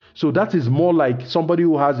So that is more like somebody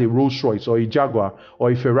who has a Rolls Royce or a Jaguar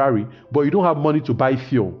or a Ferrari, but you don't have money to buy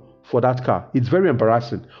fuel for that car. It's very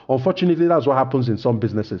embarrassing. Unfortunately, that's what happens in some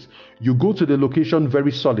businesses. You go to the location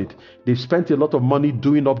very solid. They've spent a lot of money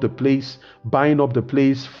doing up the place, buying up the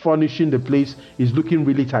place, furnishing the place. It's looking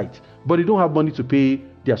really tight. But they don't have money to pay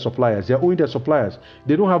their suppliers. They're owing their suppliers.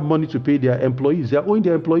 They don't have money to pay their employees. They're owing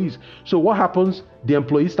their employees. So what happens? The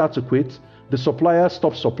employees start to quit. The supplier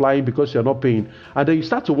stops supplying because you're not paying. And then you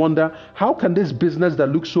start to wonder, how can this business that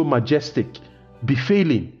looks so majestic be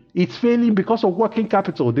failing? It's failing because of working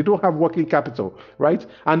capital. They don't have working capital, right?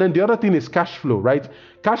 And then the other thing is cash flow, right?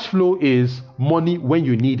 Cash flow is money when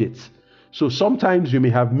you need it. So sometimes you may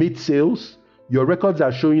have made sales. Your records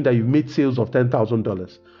are showing that you've made sales of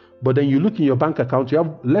 $10,000. But then you look in your bank account, you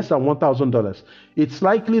have less than $1,000. It's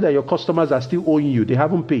likely that your customers are still owing you. They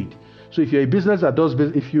haven't paid. So if you're a business that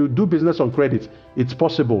if you do business on credit, it's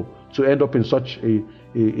possible to end up in such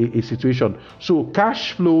a situation. So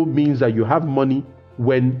cash flow means that you have money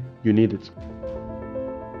when you need it.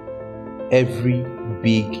 Every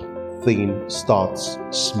big thing starts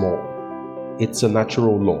small. It's a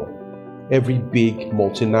natural law. Every big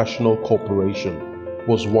multinational corporation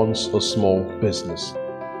was once a small business.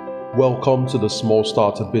 Welcome to the Small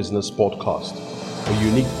Starter Business Podcast, a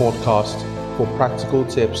unique podcast for practical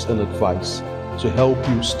tips and advice to help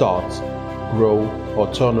you start, grow,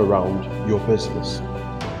 or turn around your business.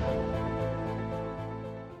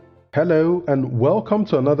 Hello and welcome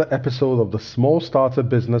to another episode of the Small Starter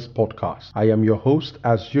Business Podcast. I am your host,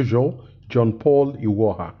 as usual, John Paul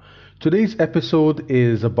Iwoha. Today's episode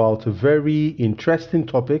is about a very interesting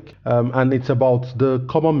topic, and it's about the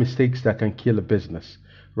common mistakes that can kill a business,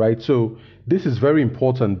 right? So this is very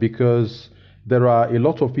important because there are a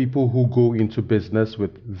lot of people who go into business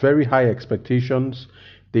with very high expectations.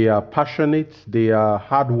 They are passionate, they are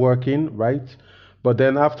hardworking, right? But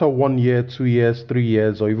then after 1 year, 2 years, 3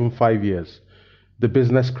 years, or even 5 years, the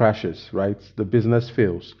business crashes, right? The business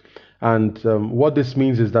fails. And what this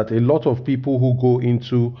means is that a lot of people who go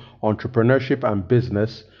into entrepreneurship and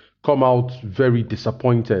business come out very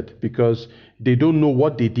disappointed because they don't know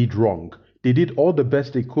what they did wrong. They did all the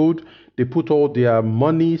best they could. They put all their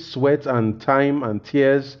money, sweat, and time and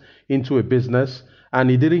tears into a business,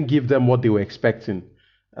 and it didn't give them what they were expecting.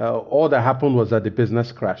 All that happened was that the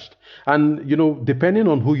business crashed. And, depending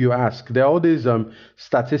on who you ask, there are all these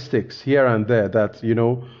statistics here and there that,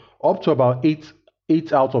 up to about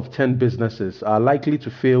 8 out of 10 businesses are likely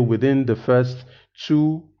to fail within the first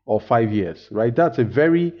 2 or 5 years, right? That's a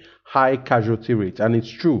very high casualty rate. And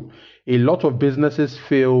it's true. A lot of businesses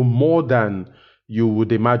fail more than you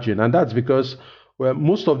would imagine. And that's because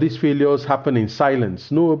most of these failures happen in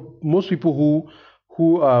silence. No, most people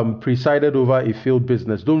who presided over a failed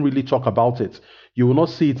business don't really talk about it. You will not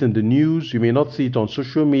see it in the news. You may not see it on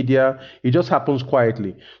social media. It just happens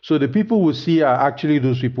quietly. So the people we see are actually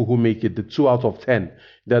those people who make it, the 2 out of 10.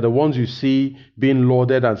 They're the ones you see being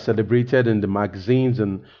lauded and celebrated in the magazines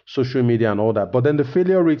and social media and all that. But then the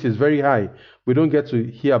failure rate is very high. We don't get to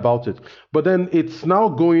hear about it. But then it's now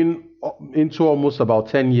going into almost about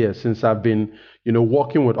 10 years since I've been,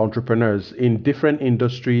 working with entrepreneurs in different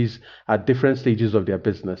industries at different stages of their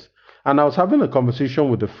business. And I was having a conversation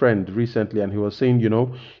with a friend recently, and he was saying,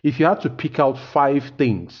 if you had to pick out 5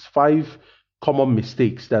 common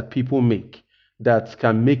mistakes that people make that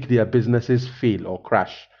can make their businesses fail or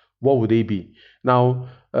crash, what would they be? Now,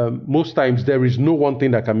 most times there is no one thing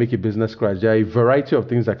that can make a business crash. There are a variety of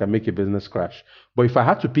things that can make a business crash. But if I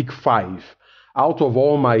had to pick 5, out of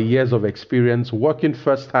all my years of experience working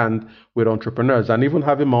firsthand with entrepreneurs and even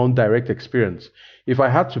having my own direct experience, if I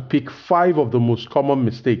had to pick 5 of the most common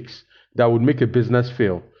mistakes that would make a business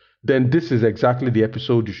fail, then this is exactly the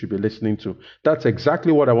episode you should be listening to. That's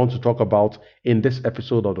exactly what I want to talk about in this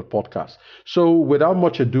episode of the podcast. So without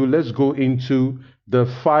much ado, let's go into the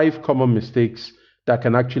 5 common mistakes that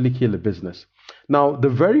can actually kill a business. Now, the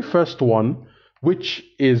very first one, which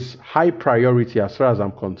is high priority as far as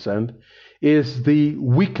I'm concerned, is the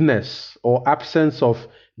weakness or absence of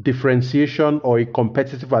differentiation or a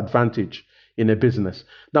competitive advantage in a business.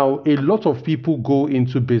 Now, a lot of people go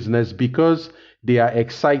into business because they are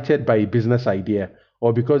excited by a business idea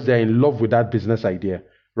or because they're in love with that business idea,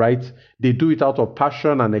 right? They do it out of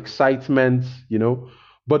passion and excitement,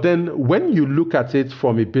 But then when you look at it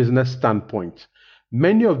from a business standpoint,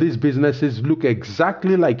 many of these businesses look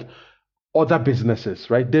exactly like other businesses,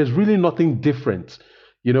 right? There's really nothing different.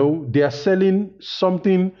 They are selling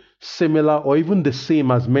something similar or even the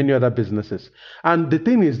same as many other businesses. And the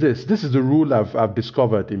thing is this is the rule I've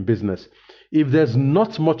discovered in business. If there's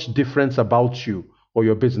not much difference about you or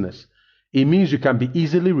your business, it means you can be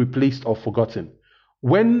easily replaced or forgotten.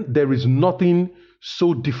 When there is nothing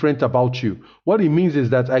so different about you, what it means is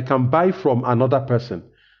that I can buy from another person.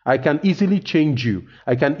 I can easily change you.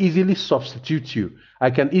 I can easily substitute you. I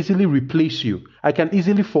can easily replace you. I can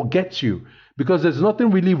easily forget you because there's nothing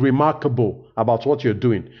really remarkable about what you're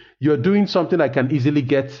doing. You're doing something I can easily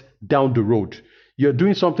get down the road. You're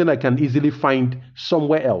doing something I can easily find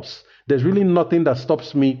somewhere else. There's really nothing that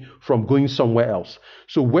stops me from going somewhere else.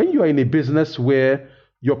 So when you're in a business where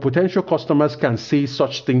your potential customers can say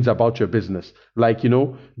such things about your business, like,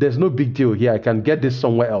 there's no big deal here. I can get this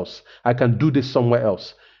somewhere else. I can do this somewhere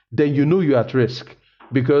else. Then you know you're at risk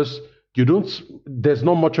because there's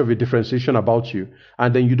not much of a differentiation about you.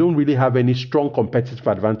 And then you don't really have any strong competitive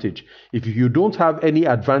advantage. If you don't have any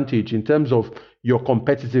advantage in terms of your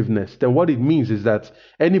competitiveness, then what it means is that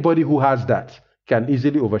anybody who has that can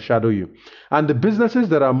easily overshadow you. And the businesses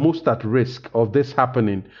that are most at risk of this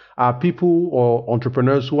happening are people or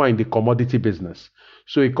entrepreneurs who are in the commodity business.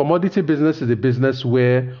 So a commodity business is a business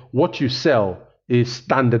where what you sell is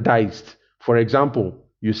standardized. For example,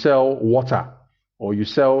 you sell water, or you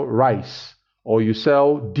sell rice, or you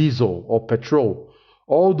sell diesel or petrol.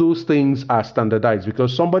 All those things are standardized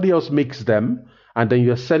because somebody else makes them and then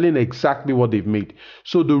you're selling exactly what they've made.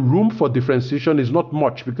 So the room for differentiation is not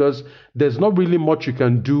much because there's not really much you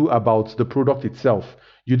can do about the product itself.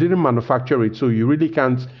 You didn't manufacture it, so you really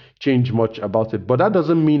can't change much about it. But that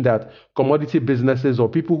doesn't mean that commodity businesses or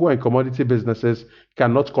people who are in commodity businesses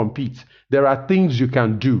cannot compete. There are things you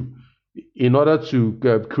can do in order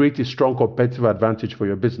to create a strong competitive advantage for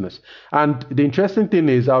your business. And the interesting thing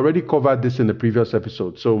is, I already covered this in the previous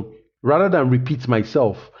episode. So rather than repeat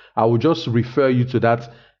myself, I will just refer you to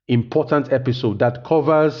that important episode that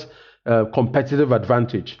covers competitive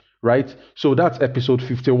advantage, right? So that's episode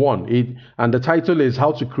 51. And the title is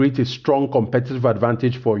How to Create a Strong Competitive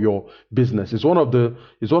Advantage for Your Business. It's one of the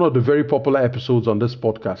very popular episodes on this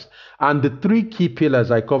podcast. And the three key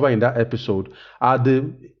pillars I cover in that episode are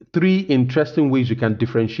the three interesting ways you can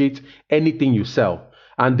differentiate anything you sell.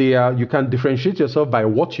 And they are, you can differentiate yourself by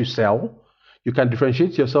what you sell, you can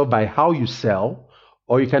differentiate yourself by how you sell,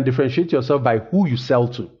 or you can differentiate yourself by who you sell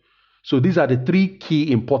to. So these are the three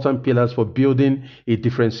key important pillars for building a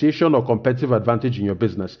differentiation or competitive advantage in your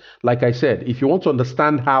business. Like I said, if you want to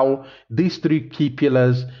understand how these three key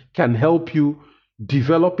pillars can help you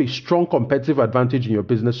develop a strong competitive advantage in your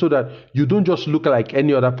business so that you don't just look like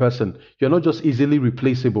any other person. You're not just easily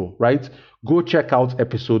replaceable, right? Go check out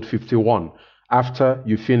episode 51 after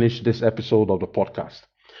you finish this episode of the podcast.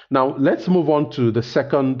 Now, let's move on to the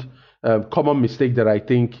second common mistake that I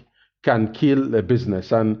think can kill a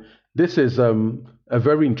business. And this is a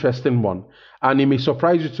very interesting one. And it may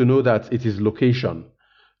surprise you to know that it is location.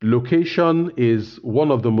 Location is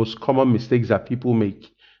one of the most common mistakes that people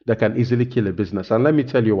make that can easily kill a business. And let me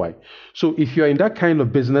tell you why. So if you're in that kind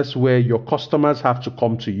of business where your customers have to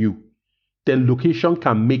come to you, then location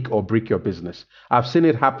can make or break your business. I've seen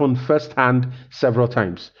it happen firsthand several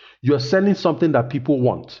times. You're selling something that people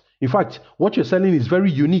want. In fact, what you're selling is very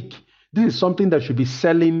unique. This is something that should be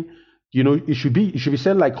selling, it should be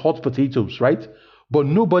selling like hot potatoes, right? But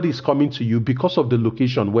nobody is coming to you because of the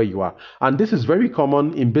location where you are. And this is very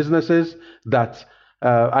common in businesses that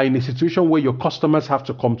are in a situation where your customers have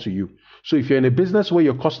to come to you. So if you're in a business where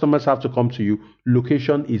your customers have to come to you,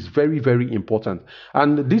 location is very, very important.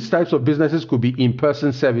 And these types of businesses could be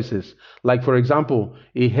in-person services. Like, for example,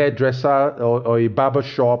 a hairdresser or a barber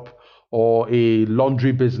shop or a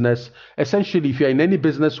laundry business. Essentially, if you're in any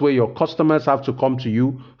business where your customers have to come to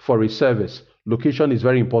you for a service, location is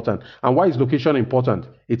very important. And why is location important?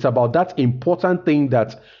 It's about that important thing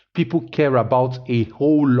that people care about a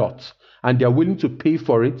whole lot, and they're willing to pay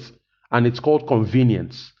for it, and it's called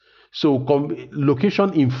convenience. So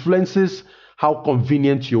location influences how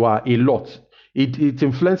convenient you are a lot. It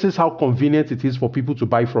influences how convenient it is for people to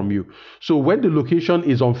buy from you. So when the location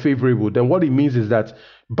is unfavorable, then what it means is that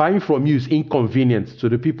buying from you is inconvenient to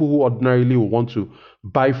the people who ordinarily will want to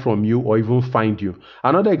buy from you or even find you.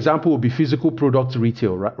 Another example would be physical product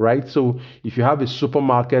retail, right? So if you have a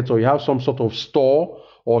supermarket or you have some sort of store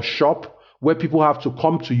or shop where people have to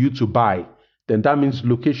come to you to buy, then that means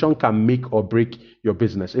location can make or break your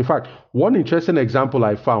business. In fact, one interesting example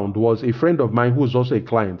I found was a friend of mine who is also a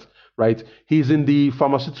client, right? He's in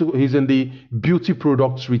the beauty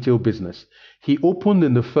products retail business. He opened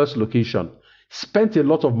in the first location, spent a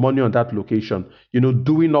lot of money on that location,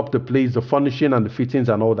 doing up the place, the furnishing and the fittings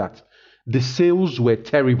and all that. The sales were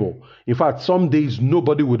terrible. In fact, some days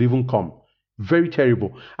nobody would even come. Very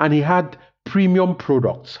terrible. And he had premium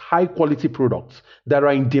products, high quality products that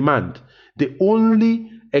are in demand. The only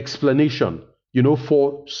explanation,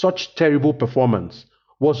 for such terrible performance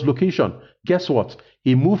was location. Guess what?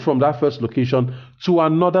 He moved from that first location to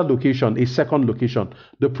another location, a second location.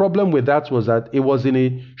 The problem with that was that it was in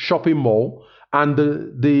a shopping mall, and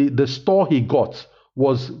the store he got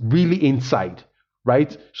was really inside,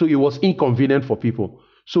 right? So it was inconvenient for people.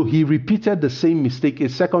 So he repeated the same mistake a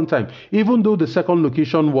second time, even though the second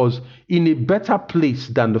location was in a better place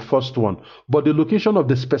than the first one. But the location of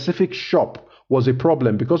the specific shop was a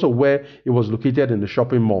problem because of where it was located in the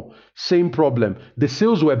shopping mall. Same problem. The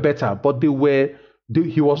sales were better, but he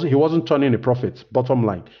wasn't turning a profit. Bottom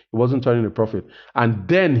line, he wasn't turning a profit. And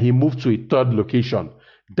then he moved to a third location,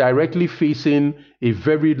 directly facing a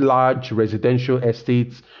very large residential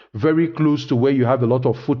estate, very close to where you have a lot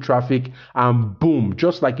of foot traffic, and boom,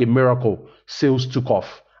 just like a miracle, sales took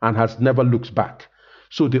off and has never looked back.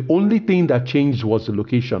 So the only thing that changed was the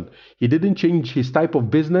location. He didn't change his type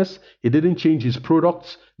of business. He didn't change his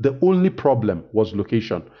products. The only problem was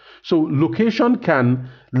location. So location can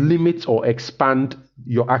limit or expand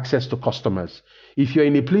your access to customers. If you're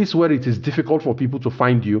in a place where it is difficult for people to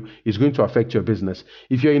find you, it's going to affect your business.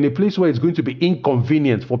 If you're in a place where it's going to be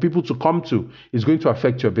inconvenient for people to come to, it's going to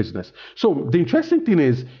affect your business. So the interesting thing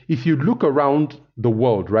is, if you look around the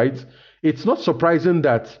world, right, it's not surprising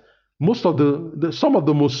that most of some of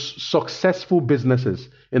the most successful businesses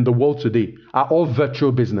in the world today are all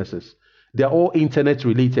virtual businesses. They are all internet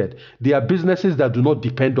related. They are businesses that do not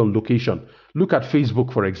depend on location. Look at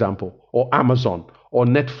Facebook, for example, or Amazon, or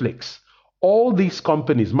Netflix. All these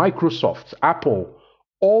companies, Microsoft, Apple,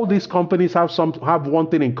 all these companies have one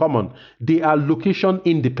thing in common. They are location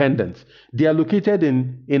independent. They are located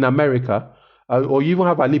in America, or you even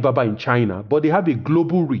have Alibaba in China, but they have a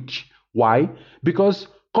global reach. Why? Because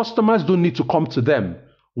customers don't need to come to them.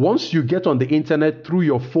 Once you get on the internet through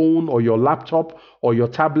your phone or your laptop or your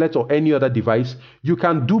tablet or any other device, you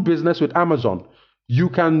can do business with Amazon. You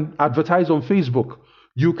can advertise on Facebook.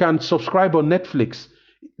 You can subscribe on Netflix.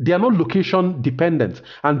 They are not location dependent.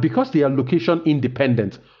 And because they are location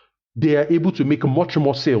independent, they are able to make much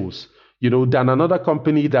more sales, than another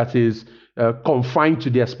company that is confined to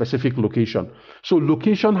their specific location. So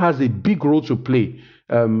location has a big role to play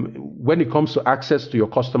when it comes to access to your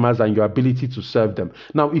customers and your ability to serve them.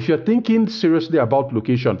 Now, if you're thinking seriously about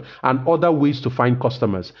location and other ways to find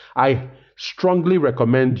customers, I strongly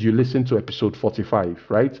recommend you listen to episode 45,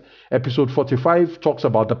 right? Episode 45 talks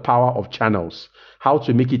about the power of channels, how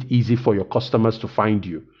to make it easy for your customers to find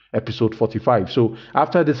you. Episode 45. So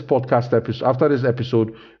after this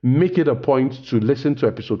episode, make it a point to listen to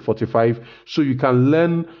episode 45 so you can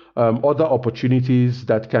learn other opportunities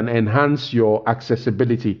that can enhance your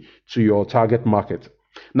accessibility to your target market.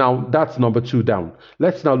 Now, that's number 2 down.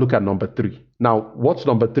 Let's now look at number 3. Now, what's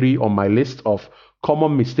number 3 on my list of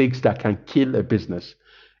common mistakes that can kill a business?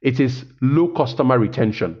 It is low customer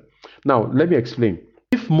retention. Now, let me explain.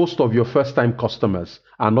 If most of your first-time customers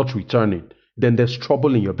are not returning, then there's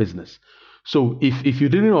trouble in your business. So if you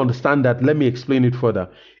didn't understand that, let me explain it further.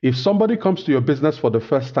 If somebody comes to your business for the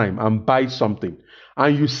first time and buys something,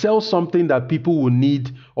 and you sell something that people will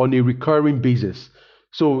need on a recurring basis,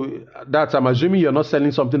 so that's, I'm assuming you're not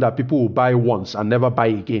selling something that people will buy once and never buy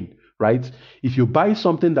again, right? If you buy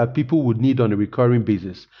something that people would need on a recurring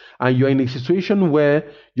basis, and you're in a situation where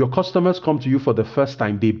your customers come to you for the first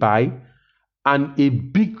time, they buy, and a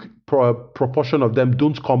big proportion of them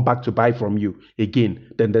don't come back to buy from you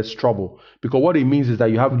again, then there's trouble. Because what it means is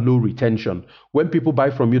that you have low retention. When people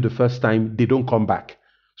buy from you the first time, they don't come back.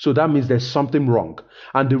 So that means there's something wrong.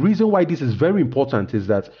 And the reason why this is very important is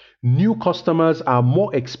that new customers are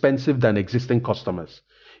more expensive than existing customers.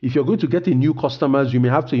 If you're going to get in new customers, you may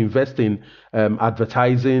have to invest in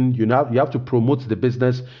advertising. You have to promote the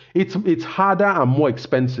business. It's harder and more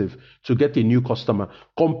expensive to get a new customer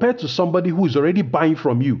compared to somebody who is already buying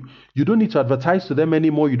from you. You don't need to advertise to them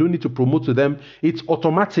anymore. You don't need to promote to them. It's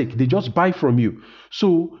automatic. They just buy from you.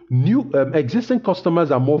 So existing customers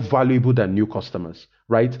are more valuable than new customers,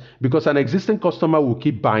 right? Because an existing customer will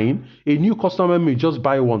keep buying. A new customer may just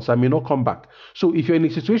buy once and may not come back. So if you're in a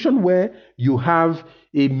situation where you have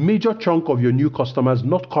a major chunk of your new customers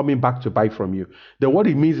not coming back to buy from you, then what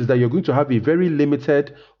it means is that you're going to have a very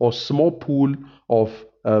limited or small pool of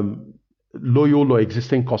loyal or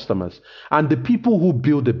existing customers. And the people who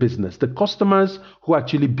build the business, the customers who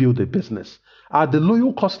actually build the business, are the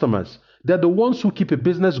loyal customers. They're the ones who keep a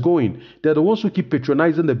business going. They're the ones who keep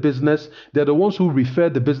patronizing the business. They're the ones who refer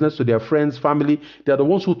the business to their friends, family. They're the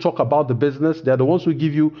ones who talk about the business. They're the ones who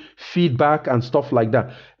give you feedback and stuff like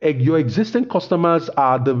that. Your existing customers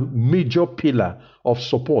are the major pillar of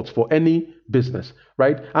support for any business,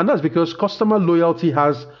 right? And that's because customer loyalty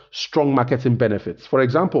has strong marketing benefits. For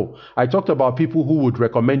example, I talked about people who would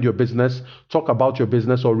recommend your business, talk about your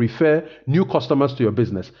business, or refer new customers to your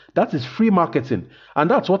business. That is free marketing, and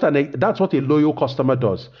that's what a loyal customer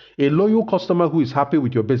does. A loyal customer who is happy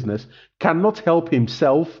with your business cannot help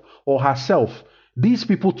himself or herself. These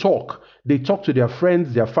people talk. They talk to their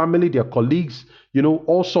friends, their family, their colleagues,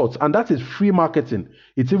 all sorts. And that is free marketing.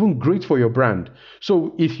 It's even great for your brand.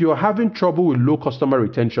 So if you're having trouble with low customer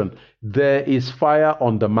retention, there is fire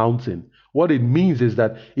on the mountain. What it means is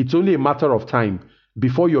that it's only a matter of time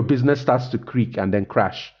before your business starts to creak and then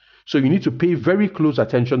crash. So you need to pay very close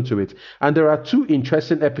attention to it. And there are 2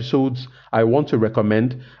 interesting episodes I want to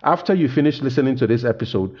recommend. After you finish listening to this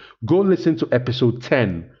episode, go listen to episode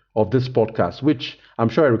 10 of this podcast, which I'm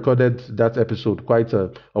sure I recorded that episode quite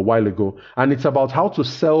a while ago. And it's about how to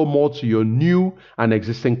sell more to your new and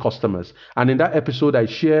existing customers. And in that episode, I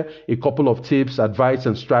share a couple of tips, advice,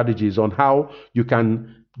 and strategies on how you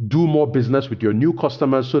can do more business with your new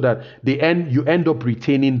customers so that you end up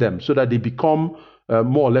retaining them, so that they become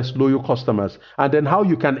more or less loyal customers, and then how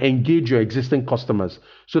you can engage your existing customers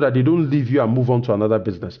so that they don't leave you and move on to another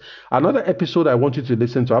business. Another episode I want you to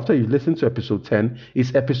listen to after you listen to episode 10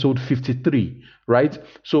 is episode 53, right?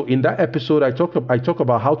 So in that episode, I talk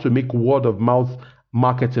about how to make word of mouth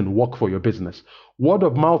marketing work for your business. Word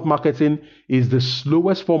of mouth marketing is the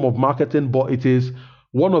slowest form of marketing, but it is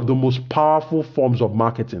one of the most powerful forms of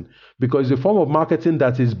marketing because it's a form of marketing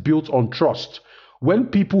that is built on trust. When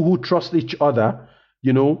people who trust each other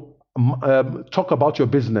talk about your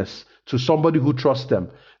business to somebody who trusts them,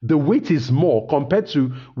 the weight is more compared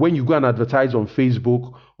to when you go and advertise on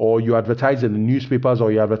Facebook or you advertise in the newspapers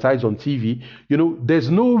or you advertise on TV. There's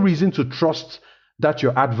no reason to trust that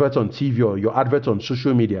your advert on TV or your advert on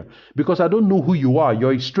social media because I don't know who you are.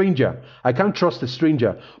 You're a stranger. I can't trust a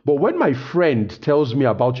stranger. But when my friend tells me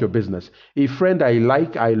about your business, a friend I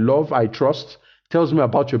like, I love, I trust, tells me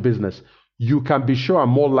about your business, you can be sure I'm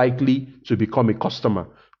more likely to become a customer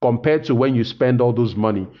compared to when you spend all those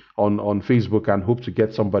money on Facebook and hope to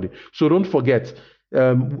get somebody. So don't forget,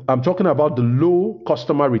 I'm talking about the low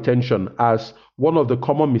customer retention as one of the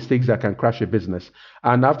common mistakes that can crash a business.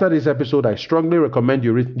 And after this episode, I strongly recommend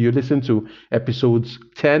you listen to episodes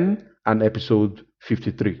 10 and episode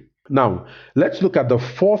 53. Now, let's look at the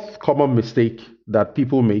 4th common mistake that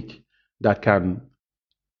people make that can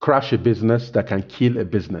crash a business, that can kill a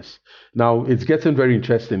business. Now, it's getting very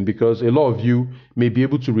interesting because a lot of you may be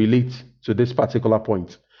able to relate to this particular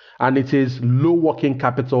point. And it is low working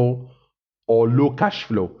capital or low cash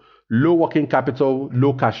flow. Low working capital,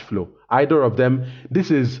 low cash flow. Either of them. This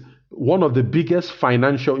is one of the biggest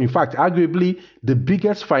financial, in fact, arguably the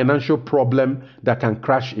biggest financial problem that can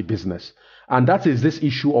crash a business. And that is this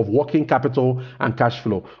issue of working capital and cash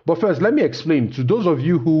flow. But first, let me explain to those of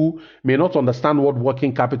you who may not understand what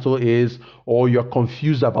working capital is, or you're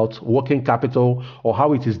confused about working capital or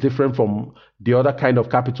how it is different from the other kind of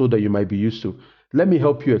capital that you might be used to. Let me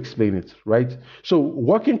help you explain it, right? So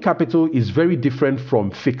working capital is very different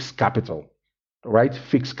from fixed capital, right?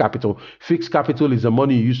 Fixed capital. Fixed capital is the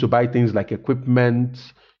money you use to buy things like equipment,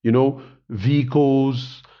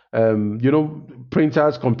 vehicles,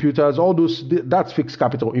 printers, computers, all those, that's fixed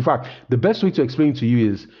capital. In fact, the best way to explain to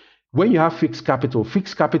you is when you have fixed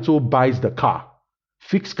capital buys the car.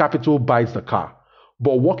 Fixed capital buys the car.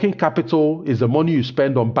 But working capital is the money you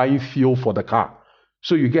spend on buying fuel for the car.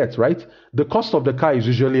 So you get, right? The cost of the car is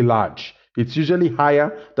usually large. It's usually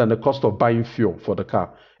higher than the cost of buying fuel for the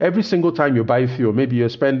car. Every single time you buy fuel, maybe you're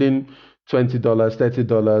spending $20,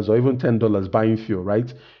 $30, or even $10 buying fuel,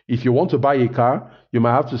 right? If you want to buy a car, you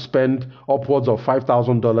might have to spend upwards of $5,000,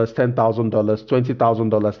 $10,000, $20,000,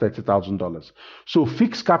 $30,000. So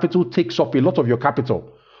fixed capital takes up a lot of your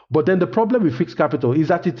capital. But then the problem with fixed capital is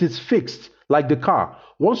that it is fixed, like the car.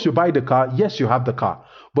 Once you buy the car, yes, you have the car.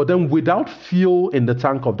 But then without fuel in the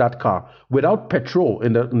tank of that car, without petrol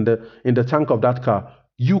in the tank of that car,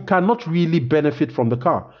 you cannot really benefit from the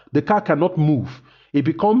car. The car cannot move. It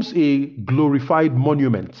becomes a glorified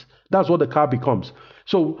monument. That's what the car becomes.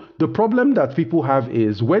 So the problem that people have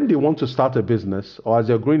is when they want to start a business or as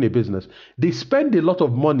they're growing a business, they spend a lot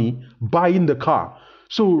of money buying the car.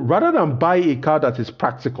 So rather than buy a car that is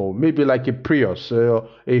practical, maybe like a Prius,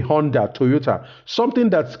 a Honda, Toyota, something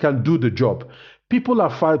that can do the job, people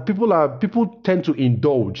tend to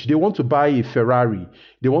indulge. They want to buy a Ferrari.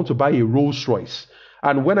 They want to buy a Rolls Royce.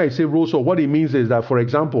 And when I say Rolls Royce, what it means is that, for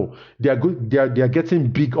example, they are getting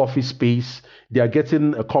big office space, they are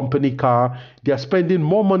getting a company car, they are spending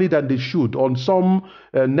more money than they should on some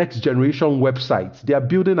next generation websites. They are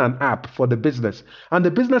building an app for the business, and the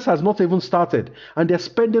business has not even started, and they're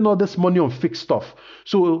spending all this money on fixed stuff.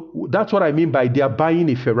 So that's what I mean by they are buying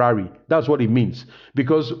a Ferrari. That's what it means.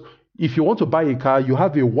 Because if you want to buy a car, you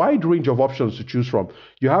have a wide range of options to choose from.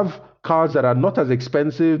 You have cars that are not as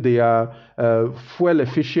expensive, they are fuel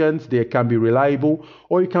efficient, they can be reliable,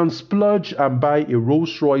 or you can splurge and buy a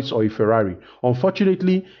Rolls Royce or a Ferrari.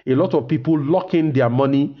 Unfortunately, a lot of people lock in their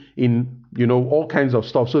money in all kinds of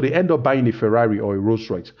stuff, so they end up buying a Ferrari or a Rolls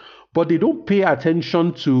Royce. But they don't pay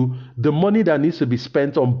attention to the money that needs to be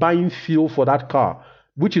spent on buying fuel for that car,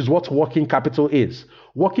 which is what working capital is.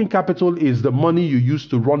 Working capital is the money you use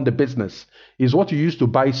to run the business, is what you use to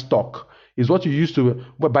buy stock, is what you use to,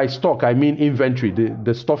 but by stock, I mean inventory,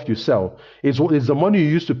 the stuff you sell. Is the money you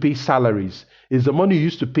use to pay salaries, is the money you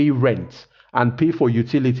use to pay rent and pay for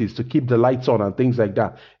utilities to keep the lights on and things like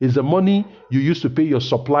that. Is the money you use to pay your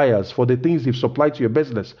suppliers for the things they've supplied to your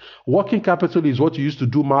business. Working capital is what you use to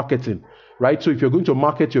do marketing, right? So if you're going to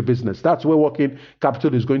market your business, that's where working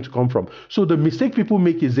capital is going to come from. So the mistake people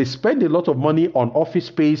make is they spend a lot of money on office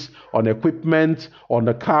space, on equipment, on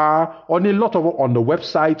the car, on the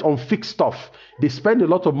website, on fixed stuff. They spend a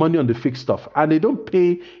lot of money on the fixed stuff, and they don't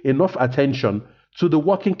pay enough attention to the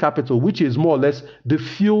working capital, which is more or less the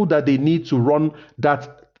fuel that they need to run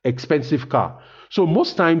that expensive car. So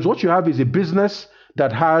most times what you have is a business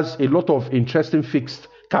that has a lot of interesting fixed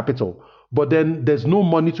capital, but then there's no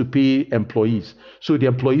money to pay employees. So the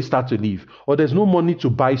employees start to leave. Or there's no money to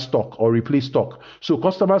buy stock or replace stock. So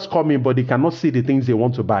customers come in, but they cannot see the things they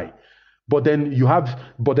want to buy. But then you have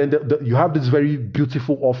this very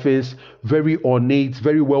beautiful office, very ornate,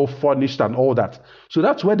 very well furnished, and all that. So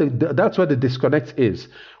that's where the disconnect is.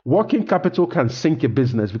 Working capital can sink a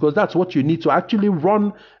business because that's what you need to actually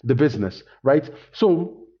run the business, right?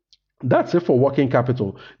 So that's it for working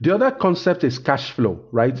capital. The other concept is cash flow,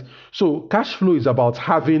 right? So cash flow is about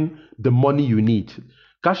having the money you need.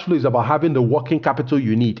 Cash flow is about having the working capital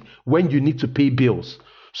you need when you need to pay bills.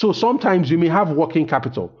 So sometimes you may have working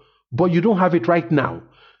capital, but you don't have it right now.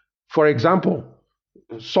 For example,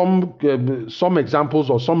 some examples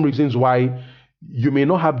or some reasons why you may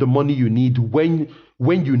not have the money you need when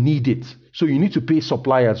you need it. So you need to pay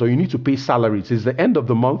suppliers or you need to pay salaries. It's the end of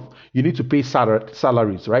the month. You need to pay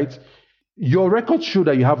salaries, right? Your records show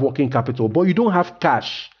that you have working capital, but you don't have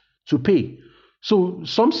cash to pay. So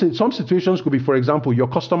some situations could be, for example, your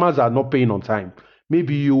customers are not paying on time.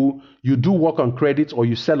 Maybe you do work on credit or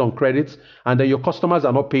you sell on credit, and then your customers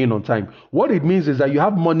are not paying on time. What it means is that you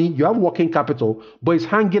have money, you have working capital, but it's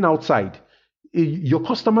hanging outside. Your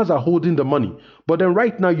customers are holding the money. But then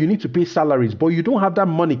right now you need to pay salaries, but you don't have that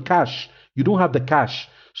money, cash. You don't have the cash.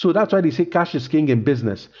 So that's why they say cash is king in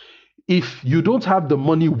business. If you don't have the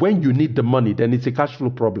money when you need the money, then it's a cash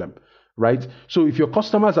flow problem, right? So if your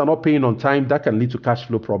customers are not paying on time, that can lead to cash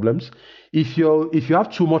flow problems. If you have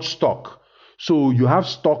too much stock, so you have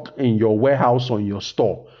stock in your warehouse or in your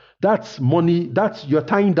store, that's money, you're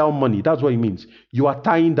tying down money. That's what it means. You are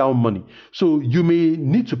tying down money. So you may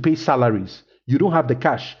need to pay salaries. You don't have the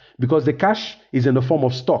cash because the cash is in the form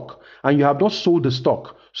of stock and you have not sold the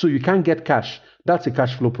stock. So you can't get cash. That's a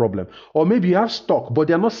cash flow problem. Or maybe you have stock, but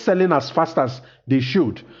they're not selling as fast as they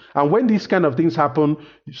should. And when these kind of things happen,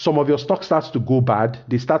 some of your stock starts to go bad.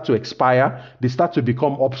 They start to expire. They start to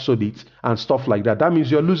become obsolete and stuff like that. That means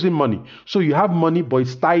you're losing money. So you have money, but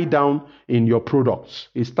it's tied down in your products.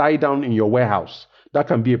 It's tied down in your warehouse. That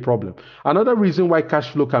can be a problem. Another reason why cash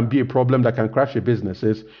flow can be a problem that can crash a business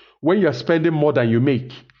is when you're spending more than you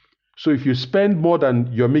make. So if you spend more than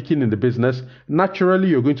you're making in the business, naturally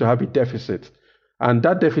you're going to have a deficit. And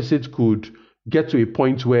that deficit could get to a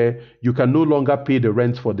point where you can no longer pay the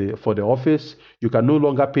rent for the office. You can no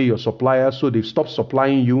longer pay your suppliers, so they've stopped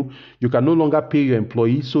supplying you. You can no longer pay your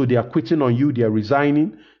employees, so they are quitting on you. They are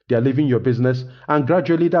resigning. They are leaving your business. And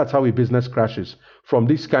gradually, that's how a business crashes, from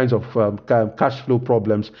these kinds of cash flow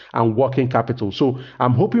problems and working capital. So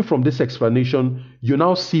I'm hoping from this explanation, you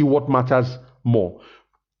now see what matters more.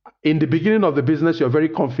 In the beginning of the business, you're very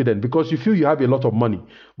confident because you feel you have a lot of money.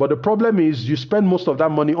 But the problem is you spend most of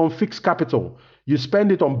that money on fixed capital. You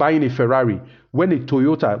spend it on buying a Ferrari, when a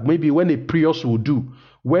Toyota, maybe when a Prius will do,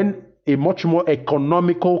 when a much more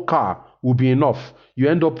economical car will be enough. You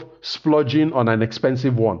end up splurging on an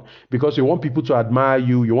expensive one because you want people to admire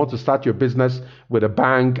you. You want to start your business with a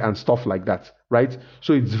bank and stuff like that, right?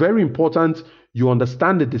 So it's very important you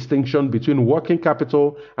understand the distinction between working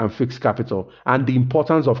capital and fixed capital and the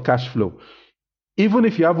importance of cash flow. Even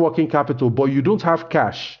if you have working capital, but you don't have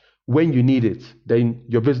cash when you need it, then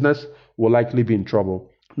your business will likely be in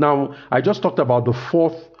trouble. Now, I just talked about the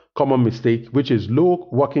fourth common mistake, which is low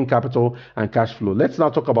working capital and cash flow. Let's now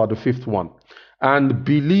talk about the fifth one. And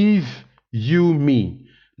believe you me,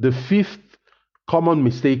 the fifth common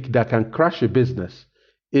mistake that can crash a business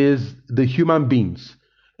is the human beings,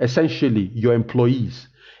 essentially your employees,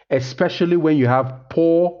 especially when you have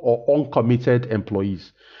poor or uncommitted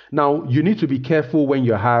employees. Now, you need to be careful when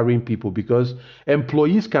you're hiring people because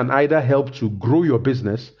employees can either help to grow your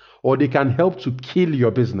business or they can help to kill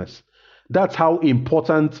your business. That's how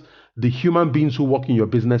important the human beings who work in your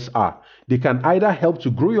business are. They can either help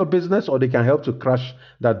to grow your business or they can help to crash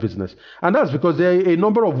that business. And that's because there are a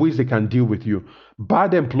number of ways they can deal with you.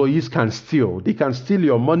 Bad employees can steal. They can steal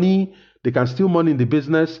your money. They can steal money in the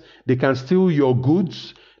business. They can steal your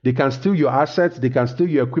goods. They can steal your assets. They can steal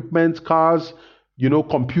your equipment, cars,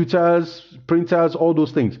 computers, printers, all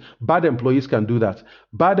those things. Bad employees can do that.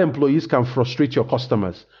 Bad employees can frustrate your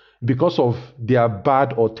customers because of their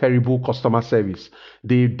bad or terrible customer service.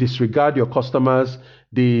 They disregard your customers,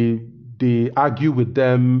 they argue with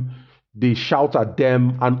them, they shout at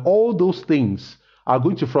them, and all those things are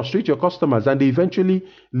going to frustrate your customers and they eventually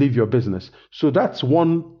leave your business. So that's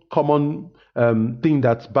one common thing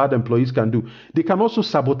that bad employees can do. They can also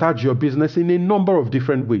sabotage your business in a number of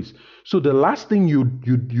different ways. So the last thing you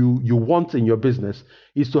want in your business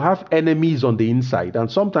is to have enemies on the inside,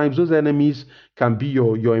 and sometimes those enemies can be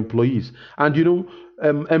your employees. And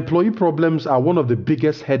employee problems are one of the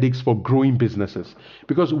biggest headaches for growing businesses,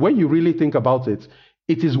 because when you really think about it,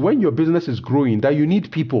 it is when your business is growing that you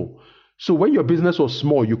need people. So when your business was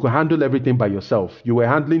small, you could handle everything by yourself. You were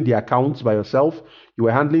handling the accounts by yourself. You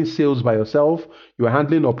were handling sales by yourself. You were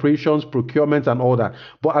handling operations, procurement, and all that.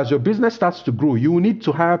 But as your business starts to grow, you will need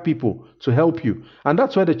to hire people to help you. And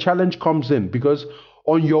that's where the challenge comes in, because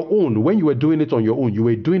on your own, when you were doing it on your own, you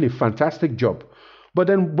were doing a fantastic job. But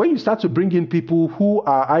then when you start to bring in people who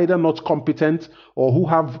are either not competent or who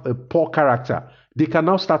have a poor character, they can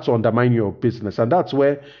now start to undermine your business. And that's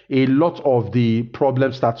where a lot of the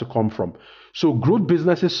problems start to come from. So growth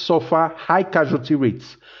businesses suffer high casualty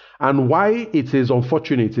rates. And why it is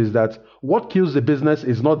unfortunate is that what kills the business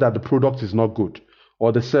is not that the product is not good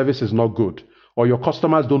or the service is not good or your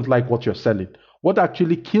customers don't like what you're selling. What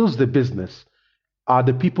actually kills the business are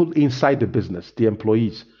the people inside the business, the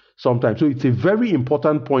employees. Sometimes. So it's a very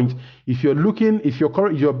important point. If your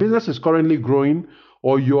business is currently growing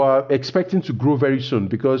or you are expecting to grow very soon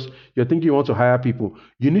because you're thinking you want to hire people,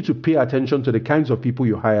 you need to pay attention to the kinds of people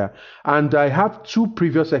you hire. And I have 2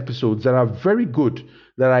 previous episodes that are very good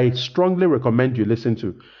that I strongly recommend you listen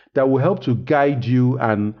to that will help to guide you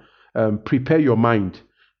and prepare your mind,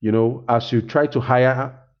 as you try to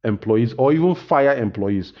hire employees or even fire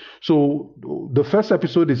employees. So the first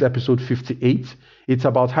episode is episode 58. It's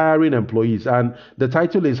about hiring employees, and the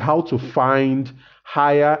title is How to Find,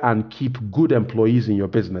 Hire, and Keep Good Employees in Your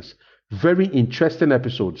Business. Very interesting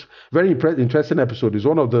episodes. Interesting episode. Is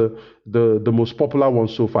one of the most popular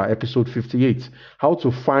ones so far. Episode 58. How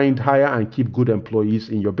to find, hire, and keep good employees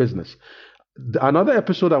in your business. Another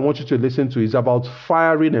episode I want you to listen to is about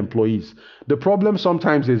firing employees. The problem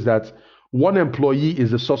sometimes is that one employee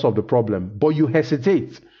is the source of the problem, but you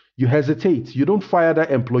hesitate. You don't fire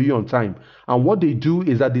that employee on time. And what they do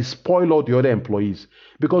is that they spoil all the other employees.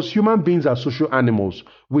 Because human beings are social animals,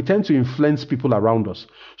 we tend to influence people around us.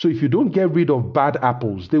 So if you don't get rid of bad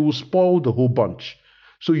apples, they will spoil the whole bunch.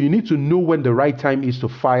 So you need to know when the right time is to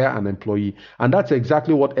fire an employee. And that's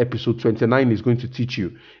exactly what episode 29 is going to teach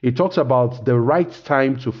you. It talks about the right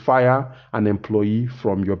time to fire an employee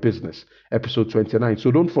from your business. Episode 29.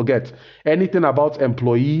 So don't forget, anything about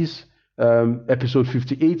employees, episode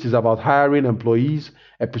 58 is about hiring employees.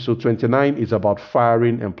 Episode 29 is about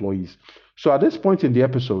firing employees. So at this point in the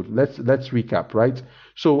episode, let's recap, right?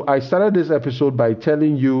 So I started this episode by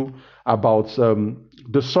telling you about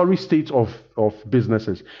the sorry state of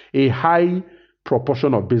businesses. A high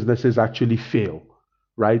proportion of businesses actually fail,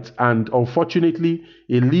 right? And unfortunately,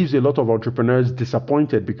 it leaves a lot of entrepreneurs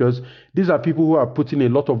disappointed because these are people who are putting a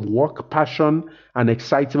lot of work, passion, and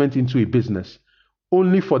excitement into a business,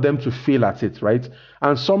 only for them to fail at it, right?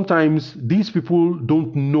 And sometimes these people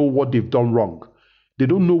don't know what they've done wrong. They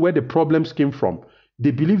don't know where the problems came from. They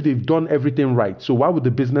believe they've done everything right. So why would the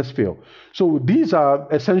business fail? So these are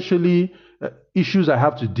essentially issues I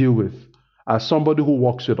have to deal with as somebody who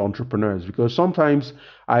works with entrepreneurs, because sometimes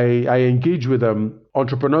I engage with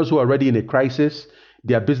entrepreneurs who are already in a crisis.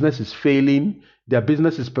 their business is failing, their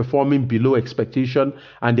business is performing below expectation,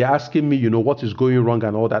 and they're asking me, what is going wrong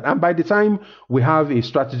and all that. And by the time we have a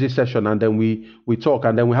strategy session and then we talk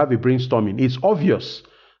and then we have a brainstorming, it's obvious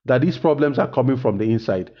that these problems are coming from the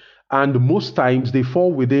inside. And most times they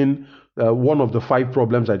fall within one of the 5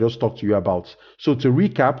 problems I just talked to you about. So to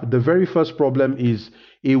recap, the very first problem is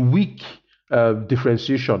a weak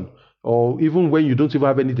differentiation, or even when you don't even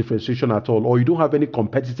have any differentiation at all, or you don't have any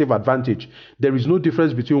competitive advantage. There is no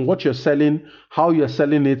difference between what you're selling, how you're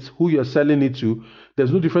selling it, who you're selling it to.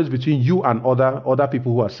 There's no difference between you and other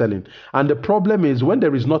people who are selling. And the problem is when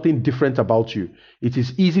there is nothing different about you, it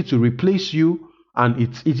is easy to replace you and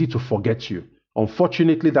it's easy to forget you.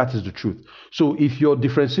 Unfortunately, that is the truth. So if your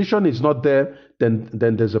differentiation is not there, then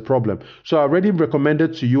there's a problem. So I already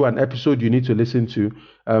recommended to you an episode you need to listen to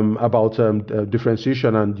about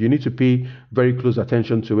differentiation, and you need to pay very close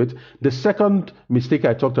attention to it. The second mistake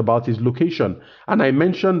I talked about is location. And I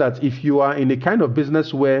mentioned that if you are in a kind of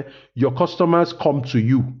business where your customers come to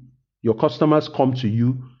you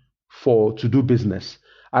to do business,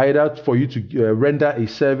 either for you to render a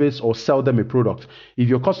service or sell them a product. If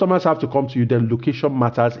your customers have to come to you, then location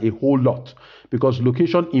matters a whole lot, because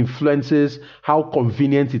location influences how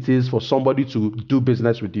convenient it is for somebody to do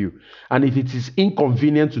business with you. And if it is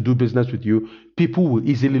inconvenient to do business with you, people will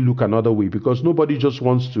easily look another way, because nobody just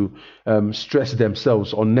wants to stress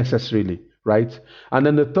themselves unnecessarily. Right? And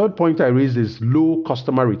then the third point I raised is low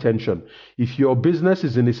customer retention. If your business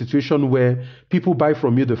is in a situation where people buy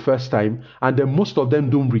from you the first time and then most of them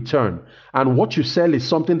don't return, and what you sell is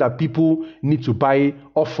something that people need to buy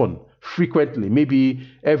often, frequently, maybe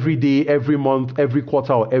every day, every month, every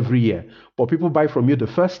quarter, or every year, but people buy from you the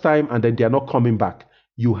first time and then they're not coming back,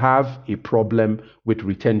 you have a problem with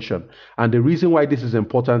retention. And the reason why this is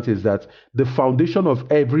important is that the foundation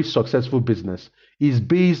of every successful business is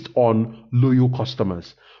based on loyal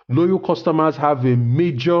customers. Loyal customers have a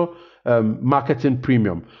major marketing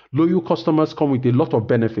premium. Loyal customers come with a lot of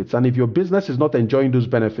benefits. And if your business is not enjoying those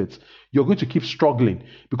benefits, you're going to keep struggling,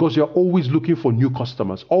 because you're always looking for new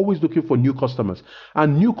customers,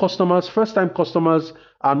 And new customers, first-time customers,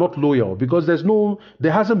 are not loyal, because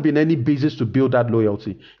there hasn't been any basis to build that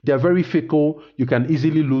loyalty. They're very fickle. You can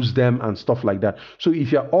easily lose them and stuff like that. So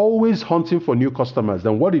if you're always hunting for new customers,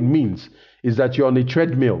 then what it means is that you're on a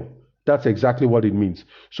treadmill. That's exactly what it means.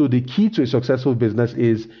 So the key to a successful business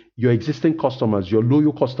is your existing customers, your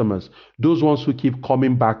loyal customers, those ones who keep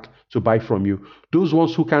coming back to buy from you, those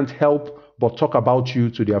ones who can't help but talk about you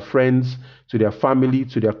to their friends, to their family,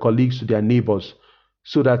 to their colleagues, to their neighbors,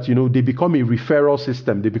 so that they become a referral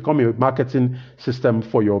system, they become a marketing system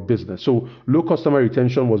for your business. So low customer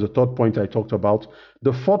retention was the third point I talked about.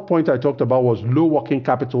 The fourth point I talked about was low working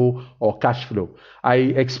capital or cash flow. I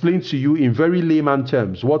explained to you in very layman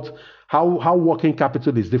terms how working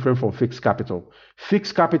capital is different from fixed capital.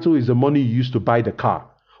 Fixed capital is the money you use to buy the car.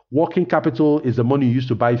 Working capital is the money you use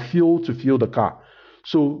to buy fuel to fuel the car.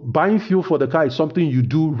 So buying fuel for the car is something you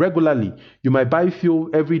do regularly. You might buy fuel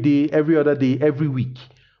every day, every other day, every week.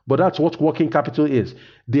 But that's what working capital is.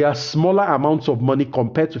 They are smaller amounts of money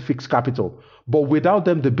compared to fixed capital. But without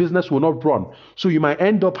them, the business will not run. So you might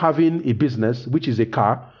end up having a business, which is a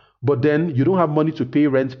car, but then you don't have money to pay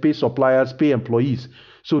rent, pay suppliers, pay employees.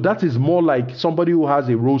 So that is more like somebody who has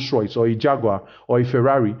a Rolls Royce or a Jaguar or a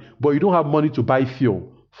Ferrari, but you don't have money to buy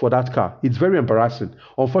fuel for that car. It's very embarrassing.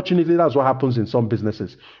 Unfortunately, that's what happens in some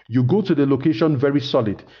businesses. You go to the location very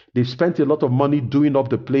solid. They've spent a lot of money doing up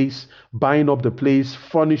the place, buying up the place,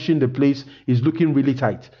 furnishing the place. It's looking really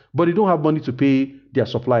tight. But they don't have money to pay their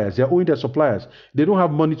suppliers. They're owing their suppliers. They don't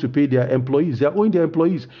have money to pay their employees. They're owing their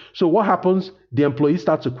employees. So what happens? The employees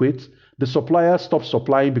start to quit. The supplier stops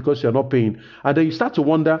supplying because you're not paying. And then you start to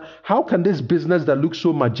wonder, how can this business that looks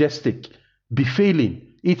so majestic be failing?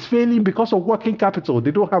 It's failing because of working capital.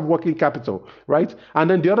 They don't have working capital, right? And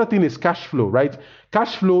then the other thing is cash flow, right?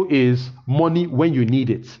 Cash flow is money when you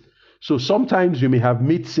need it. So sometimes you may have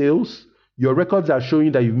made sales. Your records are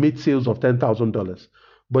showing that you've made sales of $10,000.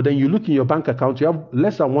 But then you look in your bank account, you have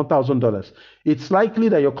less than $1,000. It's likely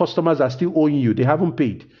that your customers are still owing you. They haven't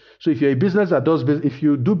paid. So if you're a business that if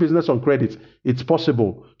you do business on credit, it's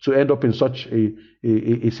possible to end up in such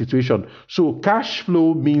a situation. So cash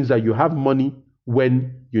flow means that you have money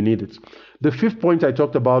when you need it. The fifth point I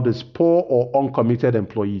talked about is poor or uncommitted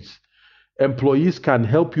employees. Employees can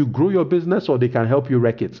help you grow your business or they can help you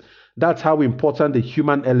wreck it. That's how important the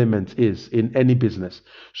human element is in any business.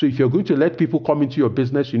 So if you're going to let people come into your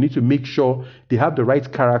business, you need to make sure they have the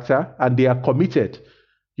right character and they are committed,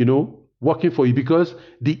 working for you, because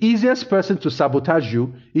the easiest person to sabotage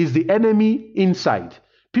you is the enemy inside.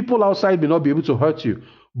 People outside may not be able to hurt you,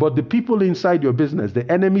 but the people inside your business, the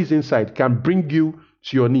enemies inside, can bring you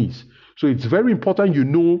to your knees. So it's very important you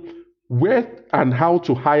know where and how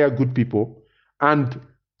to hire good people and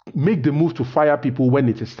make the move to fire people when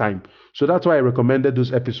it is time. So that's why I recommended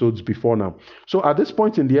those episodes before now. So at this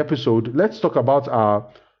point in the episode, let's talk about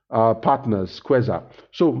our partners, Quasar.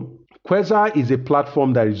 So Quasar is a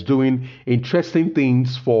platform that is doing interesting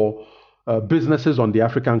things for businesses on the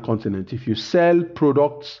African continent. If you sell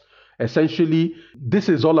products, essentially, this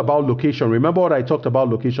is all about location. Remember what I talked about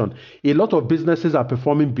location. A lot of businesses are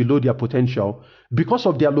performing below their potential because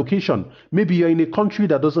of their location. Maybe you're in a country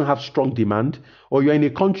that doesn't have strong demand, or you're in a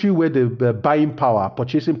country where the buying power,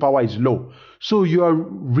 purchasing power is low. So you are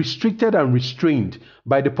restricted and restrained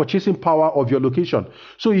by the purchasing power of your location.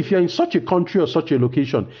 So if you're in such a country or such a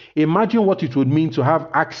location, imagine what it would mean to have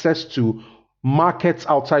access to markets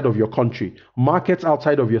outside of your country, markets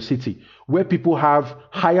outside of your city, where people have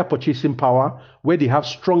higher purchasing power, where they have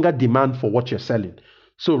stronger demand for what you're selling.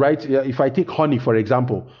 So, right, if I take honey, for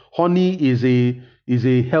example, honey is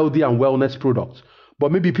a healthy and wellness product.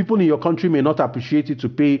 But maybe people in your country may not appreciate it to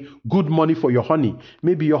pay good money for your honey.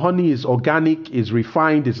 Maybe your honey is organic, is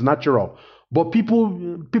refined, is natural. But people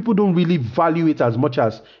don't really value it as much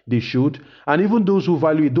as they should. And even those who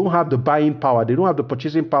value it don't have the buying power. They don't have the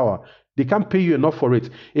purchasing power. They can't pay you enough for it.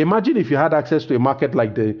 Imagine if you had access to a market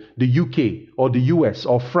like the UK or the US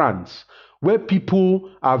or France, where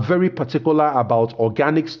people are very particular about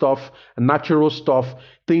organic stuff, natural stuff,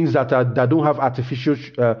 things that don't have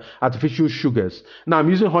artificial sugars. Now, I'm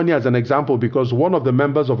using honey as an example because one of the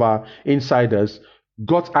members of our insiders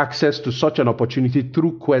got access to such an opportunity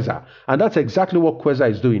through Quasar. And that's exactly what Quasar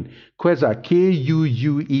is doing. Quasar,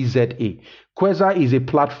 Quueza. Quasar is a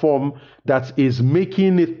platform that is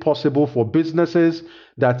making it possible for businesses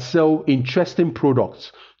that sell interesting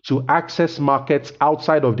products to access markets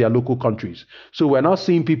outside of their local countries. So we're now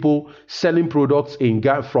seeing people selling products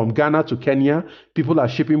from Ghana to Kenya. People are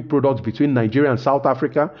shipping products between Nigeria and South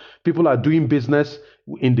Africa. People are doing business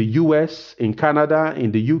in the US, in Canada,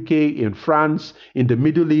 in the UK, in France, in the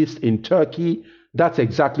Middle East, in Turkey. That's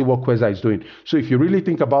exactly what Quasar is doing. So if you really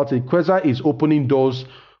think about it, Quasar is opening doors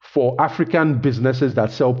for African businesses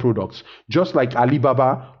that sell products, just like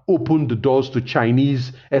Alibaba opened the doors to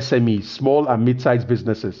Chinese SMEs, small and mid-sized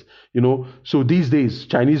businesses. So these days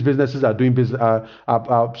Chinese businesses are doing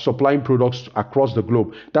are supplying products across the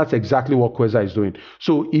globe. That's exactly what Quasar is doing.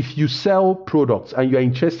 So if you sell products and you're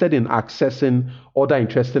interested in accessing other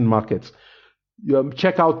interesting markets,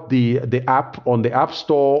 check out the app on the App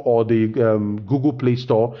Store or the Google Play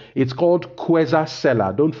Store. It's called Quasar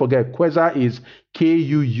Seller. Don't forget, Quasar is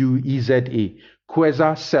Quueza.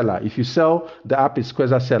 Quasar Seller. If you sell, the app is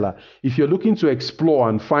Quasar Seller. If you're looking to explore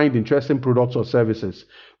and find interesting products or services,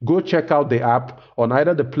 go check out the app on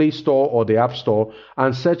either the Play Store or the App Store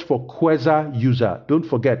and search for Quasar User. Don't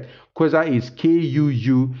forget, Quasar is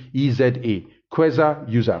Quueza. Quasar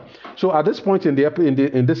User. So at this point in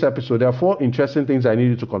this episode, there are 4 interesting things I need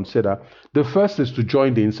you to consider. The first is to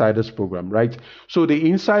join the Insiders program, right? So the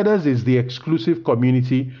Insiders is the exclusive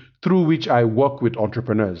community through which I work with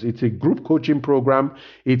entrepreneurs. It's a group coaching program.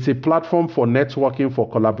 It's a platform for networking, for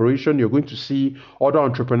collaboration. You're going to see other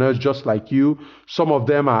entrepreneurs just like you. Some of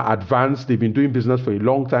them are advanced. They've been doing business for a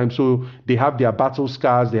long time. So they have their battle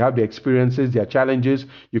scars. They have their experiences, their challenges.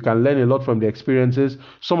 You can learn a lot from their experiences.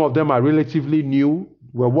 Some of them are relatively new.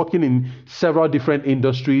 We're working in several different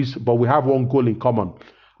industries, but we have one goal in common.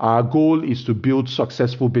 Our goal is to build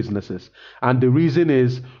successful businesses. And the reason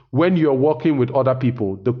is when you're working with other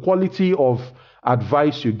people, the quality of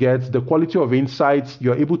advice you get, the quality of insights,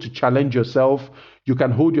 you're able to challenge yourself. You can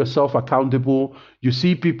hold yourself accountable. You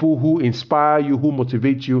see people who inspire you, who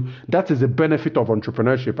motivate you. That is the benefit of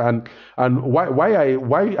entrepreneurship. And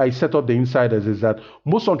why I set up the Insiders is that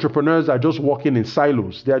most entrepreneurs are just working in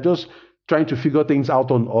silos. They are just trying to figure things out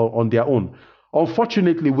on their own.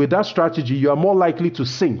 Unfortunately, with that strategy, you are more likely to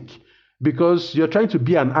sink because you're trying to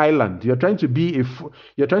be an island. You're trying to be a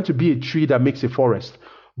tree that makes a forest.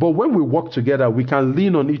 But when we work together, we can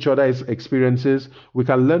lean on each other's experiences. We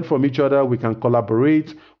can learn from each other. We can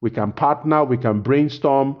collaborate. We can partner. We can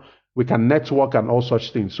brainstorm. We can network and all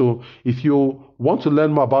such things. So if you want to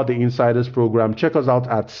learn more about the Insiders program, check us out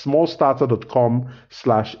at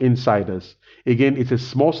smallstarter.com/insiders. Again, it is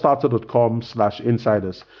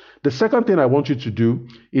smallstarter.com/insiders. The second thing I want you to do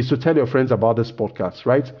is to tell your friends about this podcast,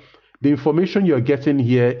 right? The information you're getting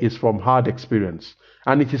here is from hard experience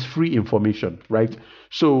and it is free information, right?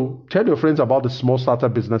 So tell your friends about the Small Starter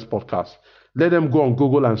Business Podcast. let them go on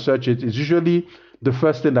Google and search it. It's usually the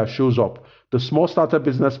first thing that shows up. The Small Starter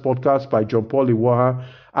Business Podcast by John Paul Iwoha.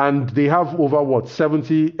 And they have over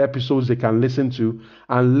 70 episodes they can listen to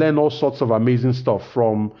and learn all sorts of amazing stuff,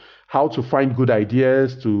 from how to find good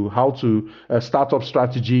ideas to how to start up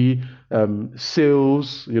strategy,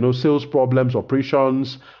 sales, sales problems,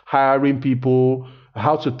 operations, hiring people,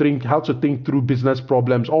 how to think through business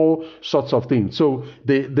problems, all sorts of things. So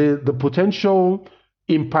the potential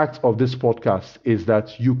impact of this podcast is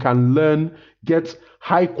that you can get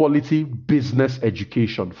high quality business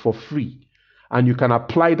education for free, and you can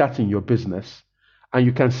apply that in your business, and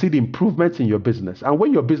you can see the improvements in your business. And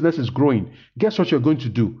when your business is growing, guess what you're going to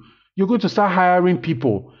do? You're going to start hiring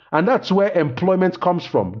people. And that's where employment comes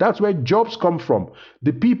from. That's where jobs come from.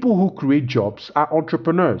 The people who create jobs are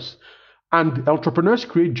entrepreneurs. And entrepreneurs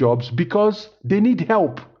create jobs because they need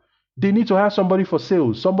help. They need to hire somebody for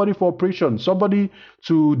sales, somebody for operations, somebody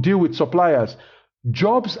to deal with suppliers.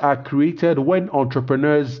 Jobs are created when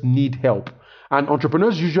entrepreneurs need help. And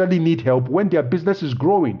entrepreneurs usually need help when their business is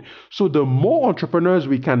growing. So the more entrepreneurs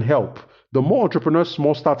we can help, the more entrepreneurs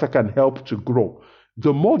Small Starter can help to grow,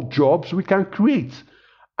 the more jobs we can create.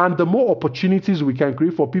 And the more opportunities we can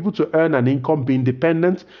create for people to earn an income, be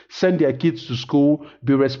independent, send their kids to school,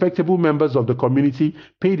 be respectable members of the community,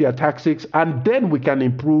 pay their taxes, and then we can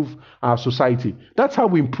improve our society. That's how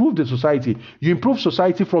we improve the society. You improve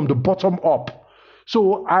society from the bottom up.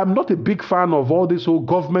 So I'm not a big fan of all this whole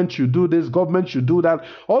government should do this, government should do that,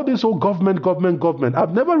 all this whole government.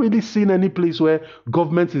 I've never really seen any place where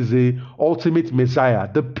government is the ultimate messiah.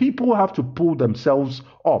 The people have to pull themselves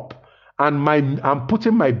up. And I'm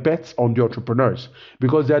putting my bets on the entrepreneurs,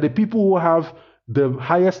 because they are the people who have the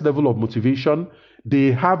highest level of motivation.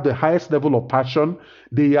 They have the highest level of passion.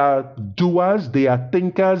 They are doers. They are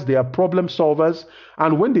thinkers. They are problem solvers.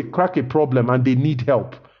 And when they crack a problem and they need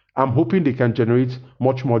help, I'm hoping they can generate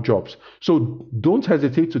much more jobs. So don't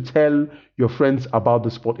hesitate to tell your friends about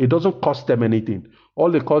the sport. It doesn't cost them anything.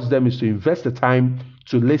 All it costs them is to invest the time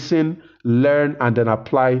to listen, learn, and then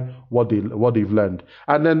apply what they've learned.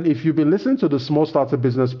 And then if you've been listening to the Small Starter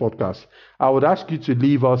Business Podcast, I would ask you to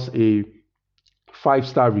leave us a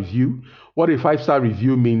 5-star review. What a 5-star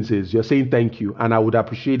review means is you're saying thank you, and I would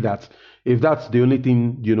appreciate that. If that's the only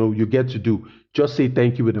thing you get to do, just say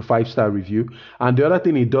thank you with a 5-star review. And the other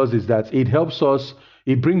thing it does is that it helps us.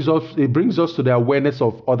 It brings us to the awareness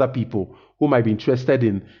of other people who might be interested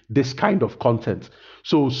in this kind of content.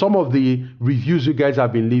 So some of the reviews you guys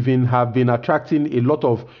have been leaving have been attracting a lot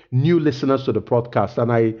of new listeners to the podcast,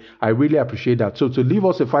 and I really appreciate that. So to leave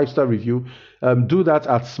us a 5-star review, do that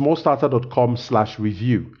at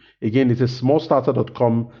smallstarter.com/review. Again, it is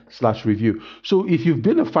smallstarter.com/review. So if you've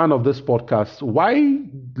been a fan of this podcast, why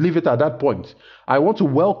leave it at that point? I want to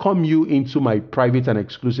welcome you into my private and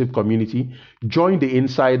exclusive community. Join the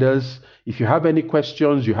insiders. If you have any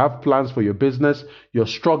questions, you have plans for your business, you're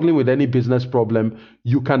struggling with any business problem,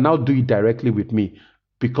 you can now do it directly with me,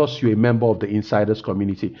 because you're a member of the Insiders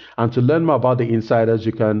community. And to learn more about the Insiders,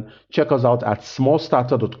 you can check us out at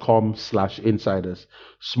smallstarter.com/insiders.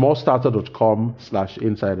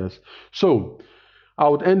 smallstarter.com/insiders. So I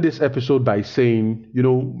would end this episode by saying,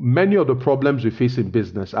 many of the problems we face in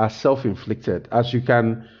business are self-inflicted. As you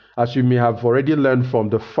may have already learned from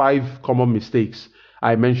the 5 common mistakes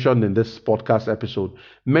I mentioned in this podcast episode,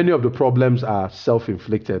 many of the problems are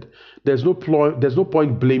self-inflicted. There's no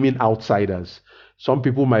point blaming outsiders. Some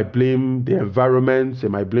people might blame the environment, they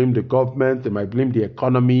might blame the government, they might blame the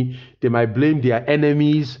economy, they might blame their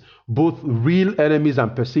enemies, both real enemies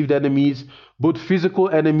and perceived enemies, both physical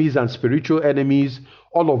enemies and spiritual enemies,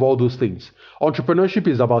 all those things. Entrepreneurship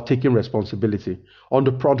is about taking responsibility.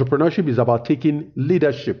 Entrepreneurship is about taking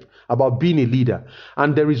leadership, about being a leader.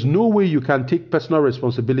 And there is no way you can take personal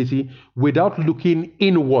responsibility without looking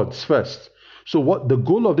inwards first. So what the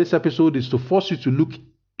goal of this episode is to force you to look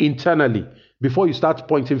internally before you start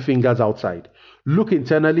pointing fingers outside. Look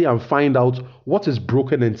internally and find out what is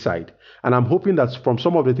broken inside. And I'm hoping that from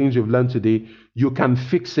some of the things you've learned today, you can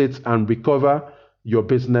fix it and recover your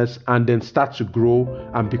business and then start to grow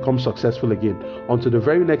and become successful again. Until the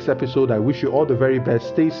very next episode, I wish you all the very best.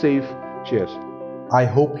 Stay safe. Cheers. I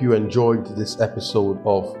hope you enjoyed this episode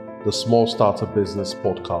of the Small Starter Business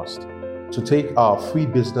Podcast. To take our free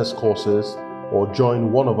business courses or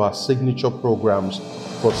join one of our signature programs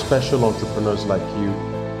for special entrepreneurs like you,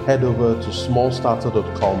 head over to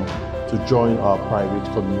smallstarter.com to join our private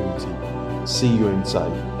community. See you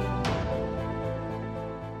inside.